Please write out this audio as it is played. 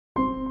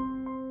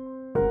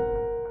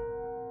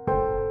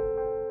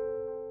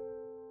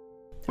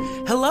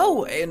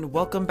Hello, and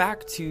welcome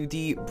back to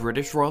the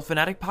British Royal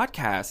Fanatic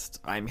Podcast.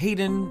 I'm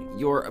Hayden,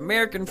 your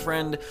American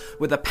friend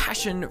with a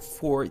passion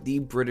for the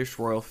British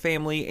royal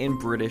family and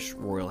British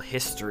royal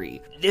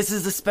history. This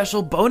is a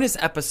special bonus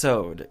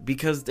episode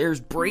because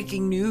there's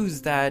breaking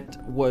news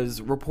that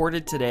was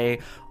reported today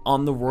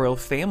on the royal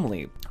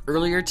family.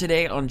 Earlier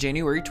today, on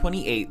January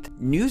 28th,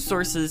 news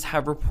sources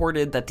have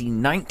reported that the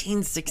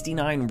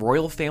 1969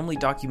 royal family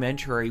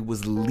documentary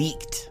was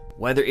leaked.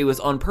 Whether it was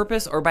on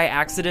purpose or by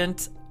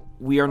accident,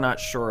 we are not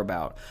sure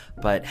about,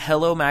 but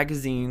Hello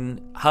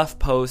Magazine,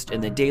 HuffPost,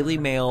 and the Daily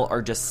Mail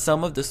are just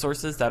some of the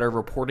sources that are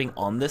reporting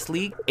on this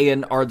leak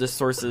and are the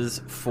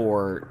sources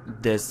for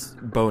this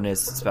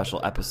bonus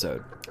special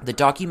episode. The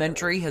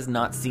documentary has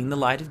not seen the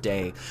light of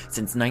day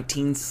since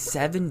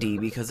 1970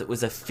 because it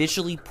was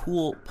officially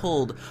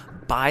pulled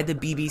by the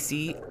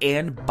BBC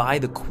and by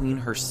the Queen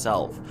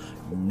herself.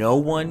 No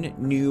one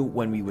knew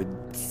when we would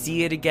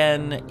see it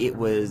again. It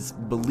was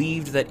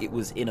believed that it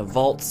was in a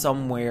vault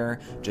somewhere,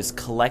 just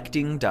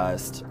collecting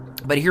dust.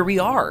 But here we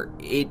are.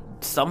 It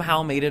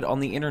somehow made it on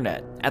the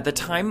internet. At the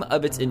time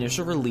of its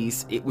initial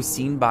release, it was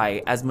seen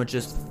by as much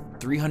as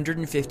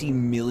 350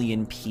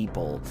 million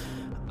people.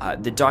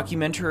 The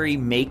documentary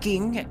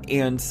making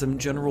and some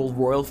general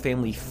royal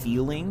family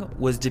feeling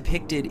was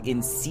depicted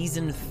in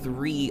season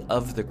 3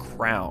 of The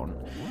Crown.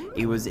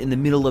 It was in the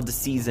middle of the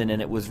season, and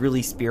it was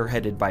really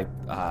spearheaded by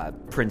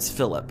Prince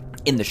Philip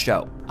in the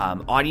show.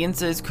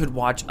 Audiences could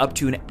watch up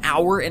to an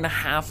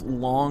hour-and-a-half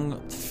long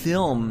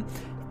film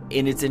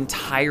in its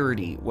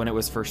entirety when it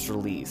was first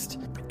released.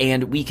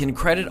 And we can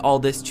credit all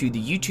this to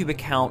the YouTube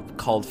account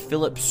called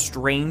Philip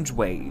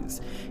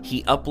Strangeways.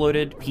 He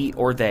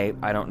or they,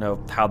 I don't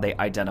know how they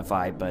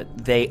identify,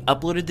 but they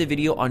uploaded the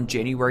video on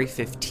January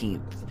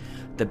 15th.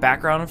 The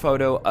background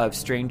photo of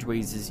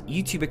Strangeways'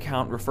 YouTube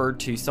account referred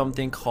to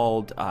something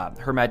called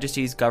Her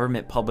Majesty's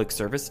Government Public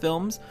Service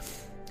Films,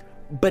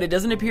 but it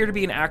doesn't appear to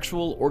be an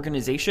actual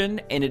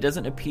organization, and it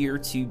doesn't appear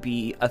to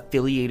be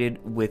affiliated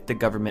with the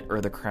government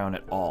or the crown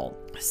at all.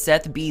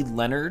 Seth B.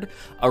 Leonard,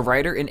 a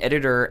writer and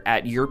editor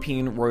at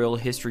European Royal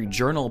History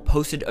Journal,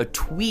 posted a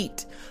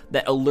tweet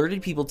that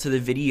alerted people to the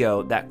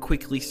video that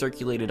quickly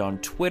circulated on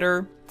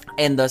Twitter,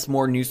 and thus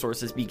more news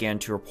sources began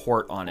to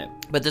report on it.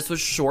 But this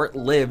was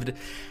short-lived,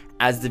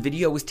 as the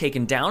video was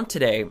taken down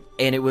today,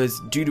 and it was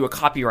due to a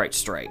copyright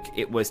strike.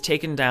 It was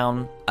taken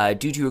down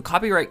due to a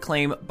copyright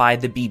claim by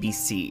the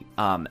BBC.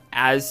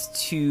 As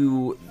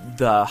to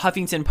the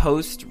Huffington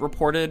Post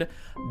reported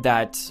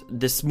that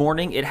this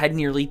morning it had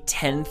nearly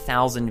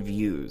 10,000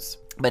 views,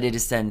 but it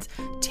is since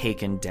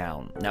taken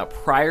down. Now,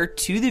 prior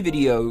to the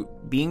video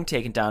being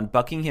taken down,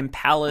 Buckingham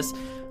Palace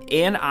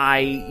and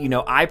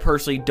I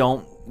personally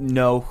don't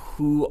know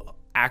who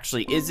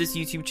actually is this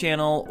YouTube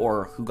channel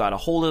or who got a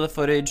hold of the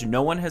footage.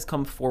 No one has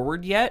come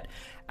forward yet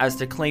as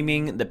to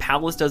claiming the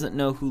palace doesn't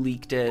know who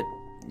leaked it.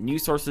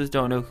 News sources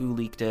don't know who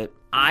leaked it.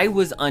 I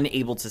was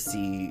unable to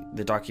see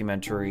the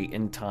documentary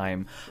in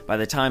time. By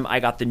the time I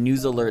got the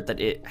news alert that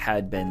it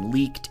had been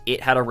leaked, it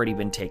had already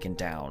been taken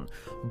down.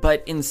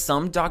 But in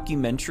some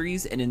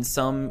documentaries and in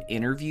some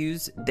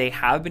interviews, they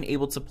have been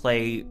able to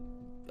play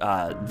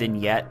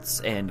vignettes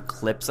and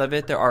clips of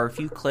it. There are a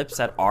few clips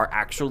that are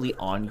actually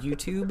on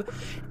YouTube,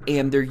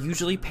 and they're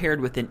usually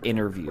paired with an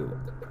interview.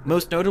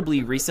 Most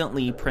notably,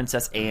 recently,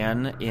 Princess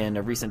Anne, in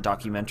a recent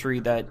documentary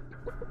that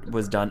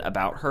was done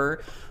about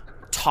her,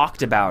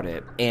 talked about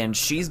it, and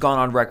she's gone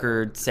on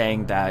record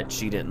saying that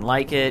she didn't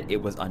like it,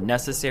 it was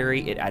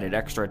unnecessary, it added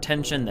extra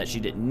attention that she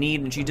didn't need,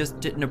 and she just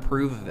didn't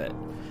approve of it.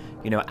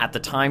 At the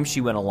time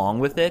she went along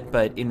with it,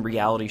 but in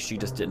reality she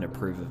just didn't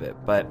approve of it.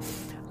 But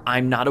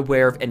I'm not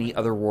aware of any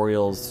other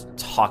royals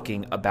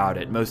talking about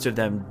it. Most of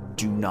them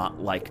do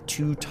not like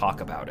to talk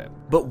about it.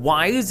 But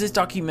why is this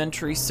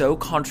documentary so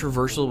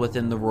controversial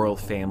within the royal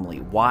family?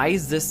 Why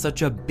is this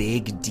such a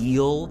big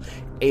deal?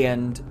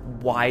 And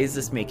why is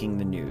this making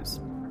the news?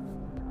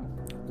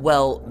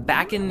 Well,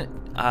 back in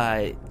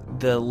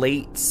the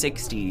late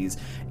 60s,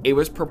 it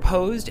was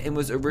proposed and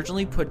was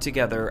originally put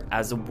together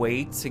as a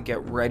way to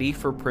get ready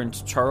for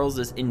Prince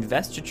Charles's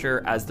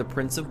investiture as the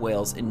Prince of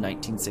Wales in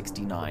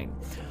 1969.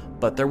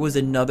 But there was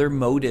another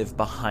motive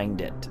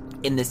behind it.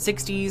 In the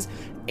 60s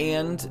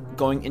and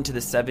going into the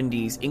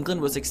 70s,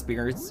 England was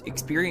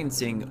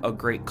experiencing a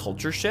great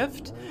culture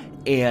shift,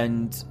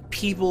 and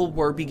people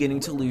were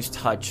beginning to lose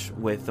touch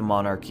with the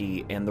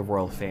monarchy and the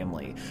royal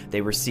family.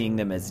 They were seeing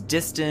them as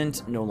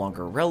distant, no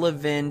longer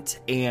relevant,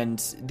 and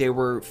there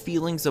were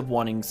feelings of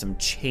wanting some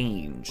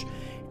change.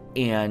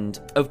 And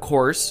of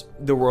course,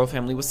 the royal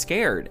family was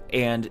scared,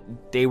 and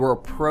they were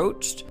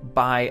approached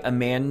by a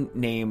man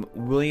named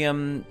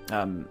William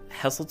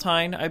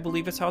Heseltine, I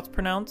believe is how it's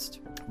pronounced.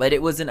 But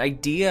it was an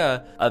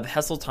idea of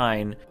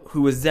Heseltine,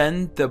 who was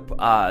then the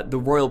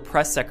royal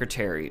press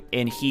secretary,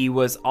 and he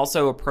was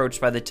also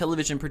approached by the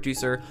television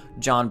producer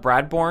John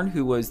Bradbourne,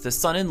 who was the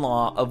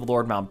son-in-law of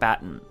Lord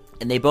Mountbatten.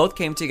 And they both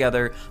came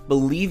together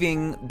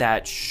believing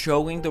that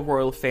showing the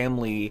royal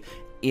family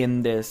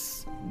in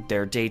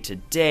their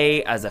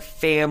day-to-day as a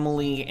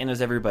family and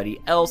as everybody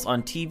else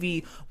on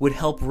TV would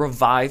help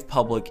revive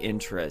public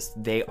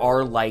interest. They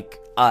are like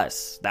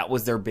us. That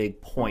was their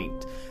big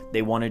point.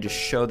 They wanted to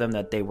show them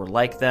that they were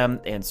like them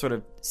and sort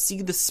of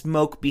see the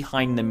smoke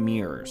behind the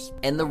mirrors.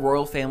 And the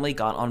royal family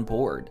got on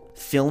board.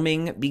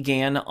 Filming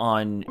began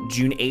on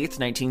June 8th,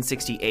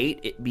 1968.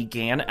 It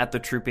began at the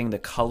Trooping the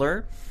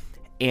Color,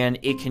 and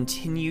it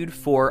continued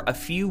for a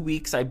few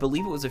weeks. I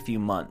believe it was a few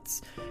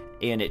months.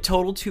 And it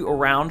totaled to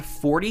around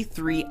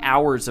 43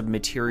 hours of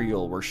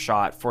material were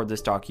shot for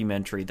this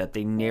documentary that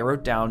they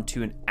narrowed down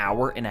to an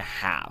hour and a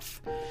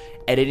half.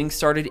 Editing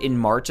started in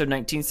March of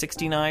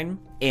 1969,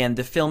 and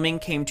the filming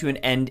came to an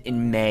end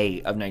in May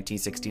of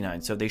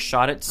 1969. So they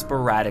shot it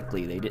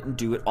sporadically. They didn't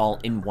do it all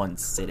in one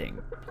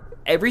sitting.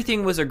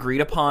 Everything was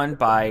agreed upon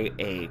by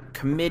a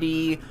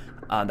committee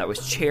that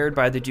was chaired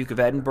by the Duke of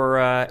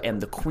Edinburgh,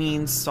 and the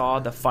Queen saw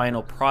the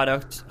final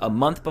product a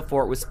month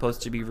before it was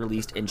supposed to be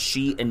released, and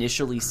she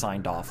initially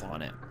signed off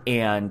on it.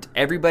 And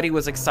everybody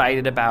was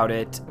excited about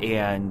it,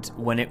 and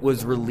when it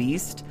was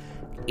released,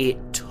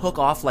 it took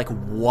off like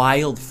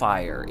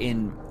wildfire.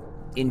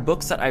 In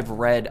books that I've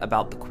read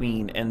about the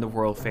Queen and the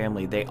royal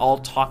family, they all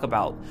talk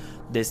about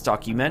this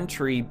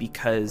documentary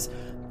because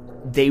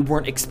they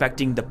weren't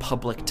expecting the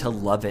public to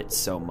love it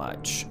so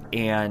much.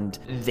 And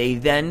they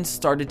then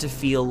started to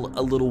feel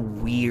a little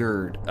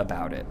weird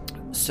about it.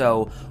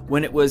 So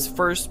when it was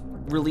first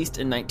released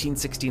in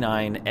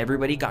 1969,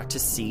 everybody got to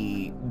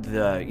see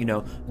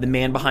the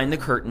man behind the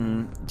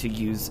curtain, to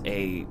use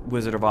a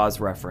Wizard of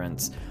Oz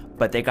reference.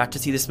 But they got to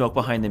see the smoke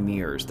behind the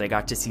mirrors. They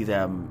got to see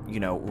them,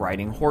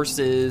 riding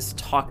horses,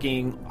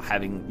 talking,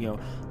 having,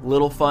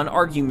 little fun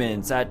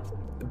arguments at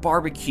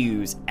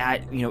barbecues,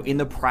 in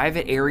the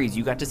private areas.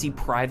 You got to see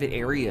private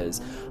areas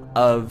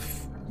of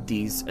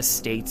these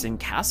estates and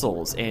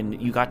castles,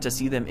 and you got to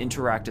see them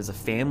interact as a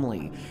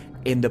family.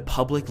 And the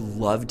public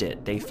loved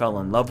it. They fell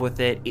in love with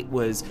it. It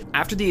was,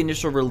 after the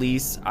initial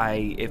release,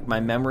 if my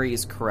memory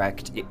is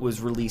correct, it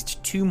was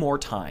released 2 more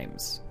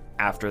times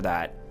after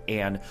that.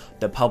 And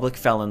the public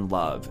fell in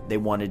love. They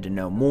wanted to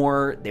know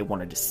more. They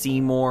wanted to see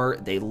more.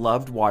 They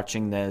loved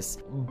watching this.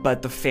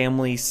 But the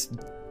families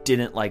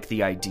didn't like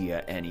the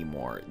idea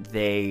anymore.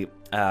 They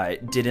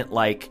didn't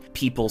like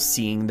people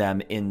seeing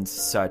them in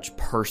such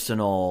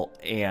personal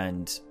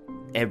and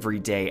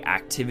everyday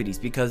activities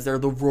because they're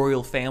the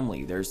royal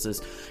family. There's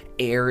this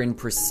air and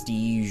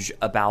prestige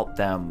about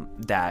them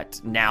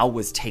that now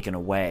was taken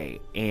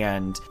away.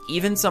 And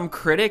even some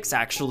critics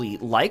actually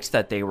liked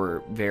that they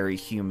were very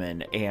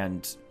human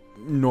and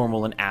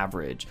normal and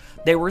average.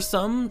 There were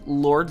some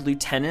Lord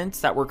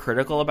Lieutenants that were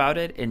critical about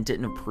it and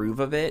didn't approve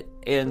of it.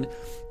 And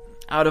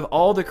out of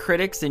all the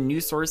critics and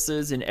news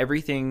sources and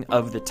everything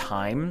of the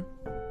time,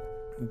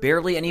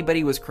 barely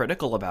anybody was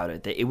critical about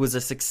it. That it was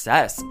a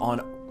success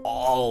on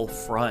all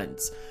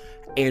fronts.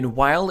 And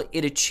while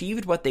it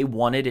achieved what they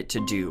wanted it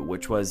to do,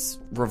 which was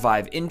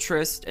revive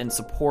interest and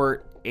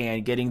support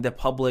and getting the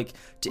public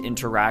to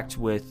interact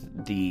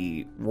with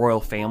the royal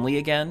family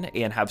again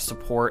and have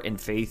support and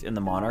faith in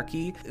the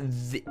monarchy,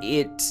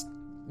 it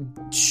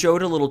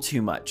showed a little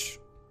too much.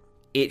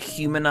 It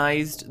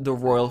humanized the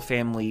royal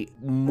family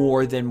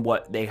more than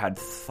what they had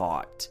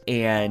thought.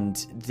 And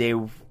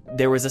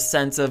there was a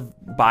sense of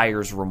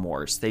buyer's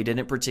remorse. They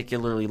didn't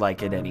particularly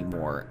like it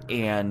anymore.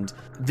 And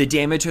the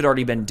damage had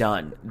already been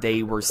done.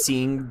 They were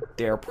seeing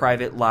their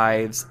private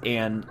lives.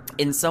 And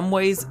in some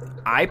ways,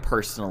 I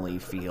personally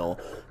feel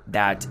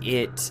that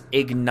it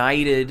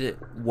ignited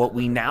what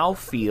we now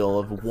feel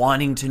of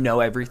wanting to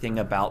know everything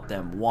about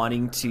them,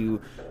 wanting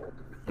to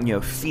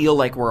feel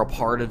like we're a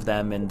part of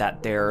them and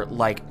that they're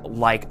like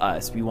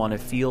us. We want to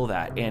feel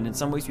that. And in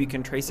some ways we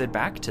can trace it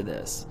back to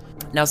this.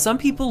 Now, some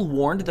people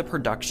warned the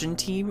production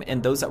team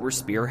and those that were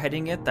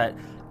spearheading it that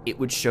it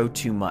would show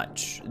too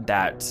much,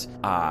 that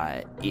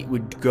it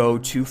would go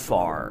too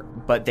far,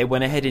 but they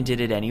went ahead and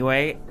did it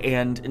anyway.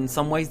 And in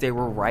some ways they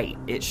were right.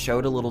 It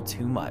showed a little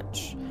too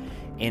much.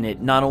 And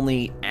it not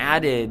only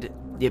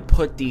it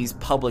put these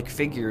public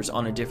figures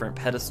on a different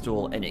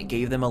pedestal, and it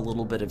gave them a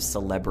little bit of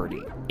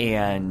celebrity.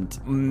 And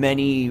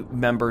many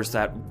members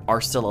that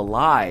are still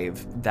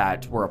alive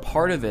that were a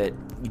part of it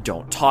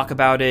don't talk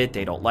about it.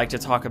 They don't like to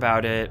talk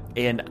about it.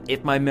 And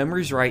if my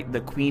memory's right,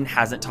 the Queen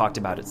hasn't talked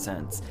about it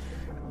since.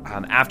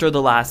 After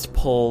the last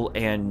poll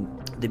and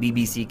the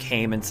BBC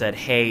came and said,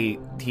 hey,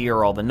 here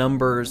are all the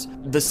numbers,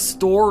 the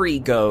story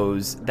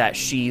goes that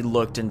she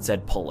looked and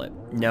said, pull it.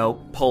 No,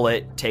 pull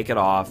it, take it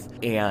off.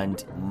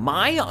 And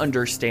my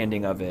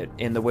understanding of it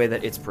in the way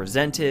that it's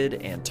presented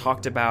and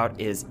talked about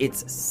is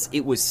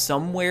it was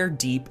somewhere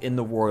deep in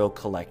the royal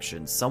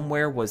collection.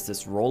 Somewhere was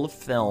this roll of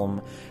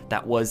film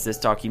that was this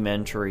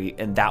documentary,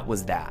 and that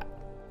was that.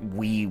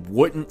 We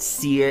wouldn't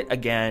see it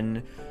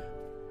again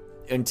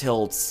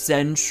until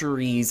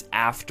centuries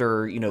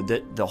after,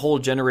 the whole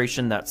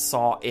generation that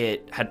saw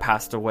it had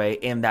passed away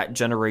and that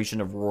generation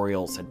of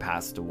royals had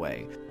passed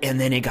away. And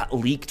then it got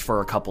leaked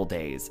for a couple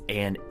days.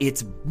 And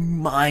it's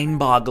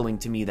mind-boggling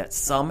to me that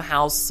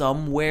somehow,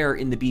 somewhere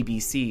in the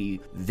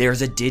BBC,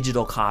 there's a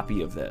digital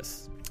copy of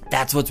this.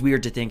 That's what's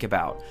weird to think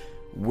about.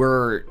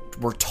 We're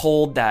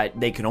told that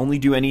they can only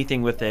do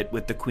anything with it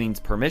with the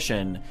Queen's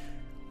permission,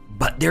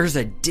 but there's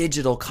a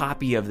digital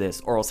copy of this,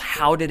 or else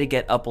how did it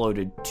get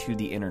uploaded to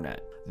the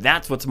internet?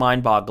 That's what's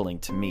mind-boggling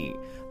to me,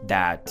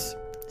 that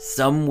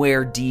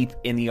somewhere deep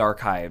in the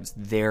archives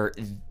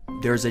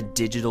there's a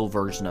digital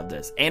version of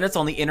this, and it's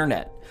on the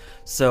internet.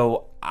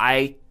 So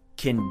I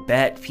can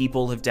bet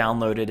people have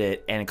downloaded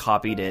it and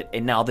copied it,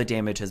 and now the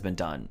damage has been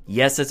done.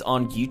 Yes, it's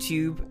on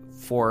YouTube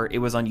it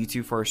was on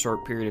YouTube for a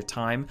short period of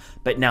time,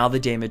 but now the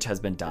damage has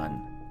been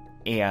done.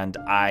 And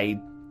I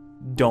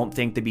don't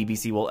think the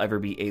BBC will ever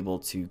be able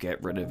to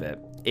get rid of it.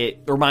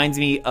 It reminds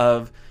me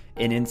of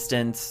an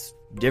instance,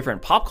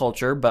 different pop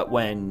culture, but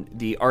when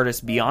the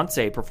artist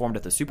Beyonce performed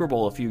at the Super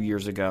Bowl a few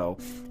years ago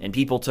and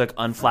people took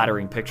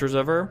unflattering pictures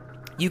of her,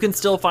 you can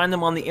still find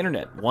them on the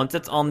internet. Once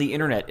it's on the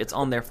internet, it's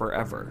on there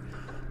forever.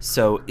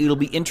 So it'll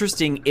be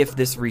interesting if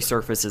this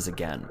resurfaces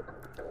again.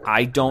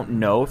 I don't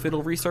know if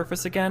it'll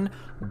resurface again,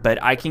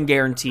 but I can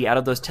guarantee out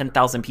of those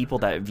 10,000 people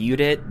that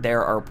viewed it,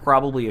 there are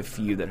probably a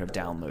few that have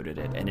downloaded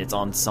it, and it's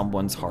on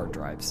someone's hard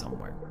drive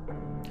somewhere.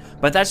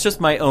 But that's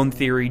just my own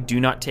theory. Do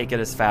not take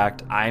it as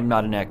fact. I'm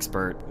not an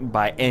expert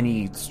by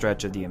any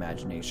stretch of the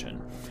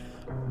imagination.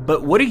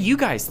 But what do you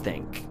guys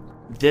think?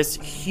 This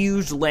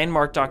huge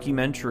landmark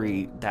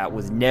documentary that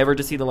was never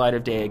to see the light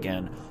of day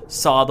again,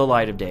 saw the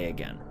light of day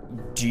again.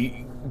 Do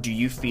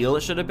you feel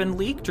it should have been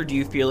leaked, or do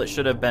you feel it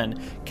should have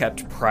been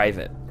kept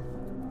private?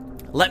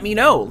 Let me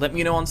know. Let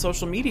me know on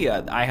social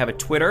media. I have a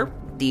Twitter.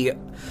 The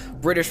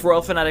British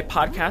Royal Fanatic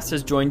Podcast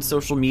has joined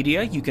social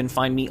media. You can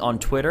find me on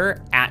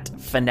Twitter at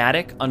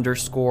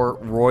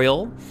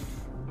fanatic_royal.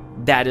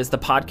 That is the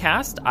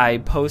podcast. I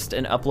post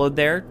and upload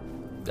there.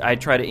 I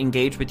try to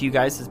engage with you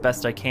guys as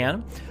best I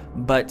can.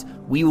 But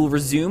we will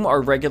resume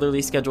our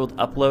regularly scheduled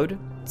upload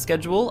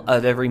schedule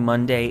of every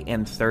Monday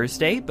and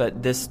Thursday,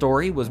 but this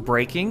story was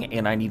breaking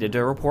and I needed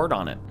to report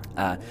on it.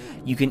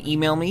 You can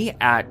email me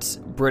at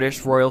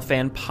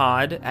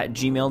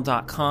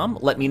britishroyalfanpod@gmail.com.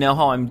 Let me know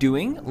how I'm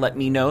doing. Let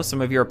me know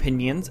some of your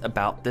opinions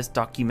about this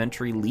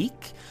documentary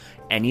leak.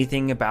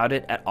 Anything about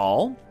it at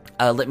all.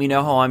 Let me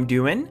know how I'm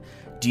doing.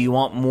 Do you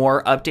want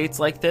more updates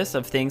like this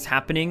of things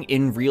happening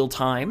in real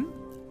time?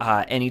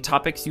 Any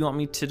topics you want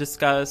me to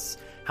discuss?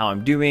 How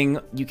I'm doing?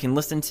 You can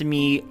listen to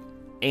me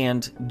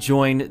and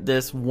join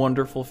this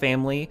wonderful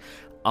family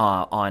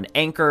on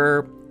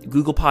Anchor,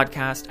 Google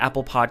Podcast,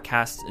 Apple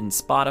Podcasts, and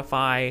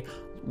Spotify.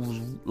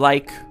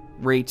 Like,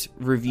 rate,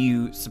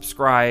 review,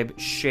 subscribe,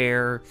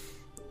 share,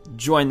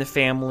 join the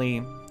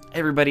family.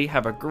 Everybody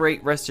have a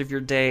great rest of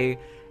your day,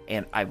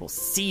 and I will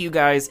see you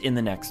guys in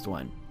the next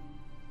one.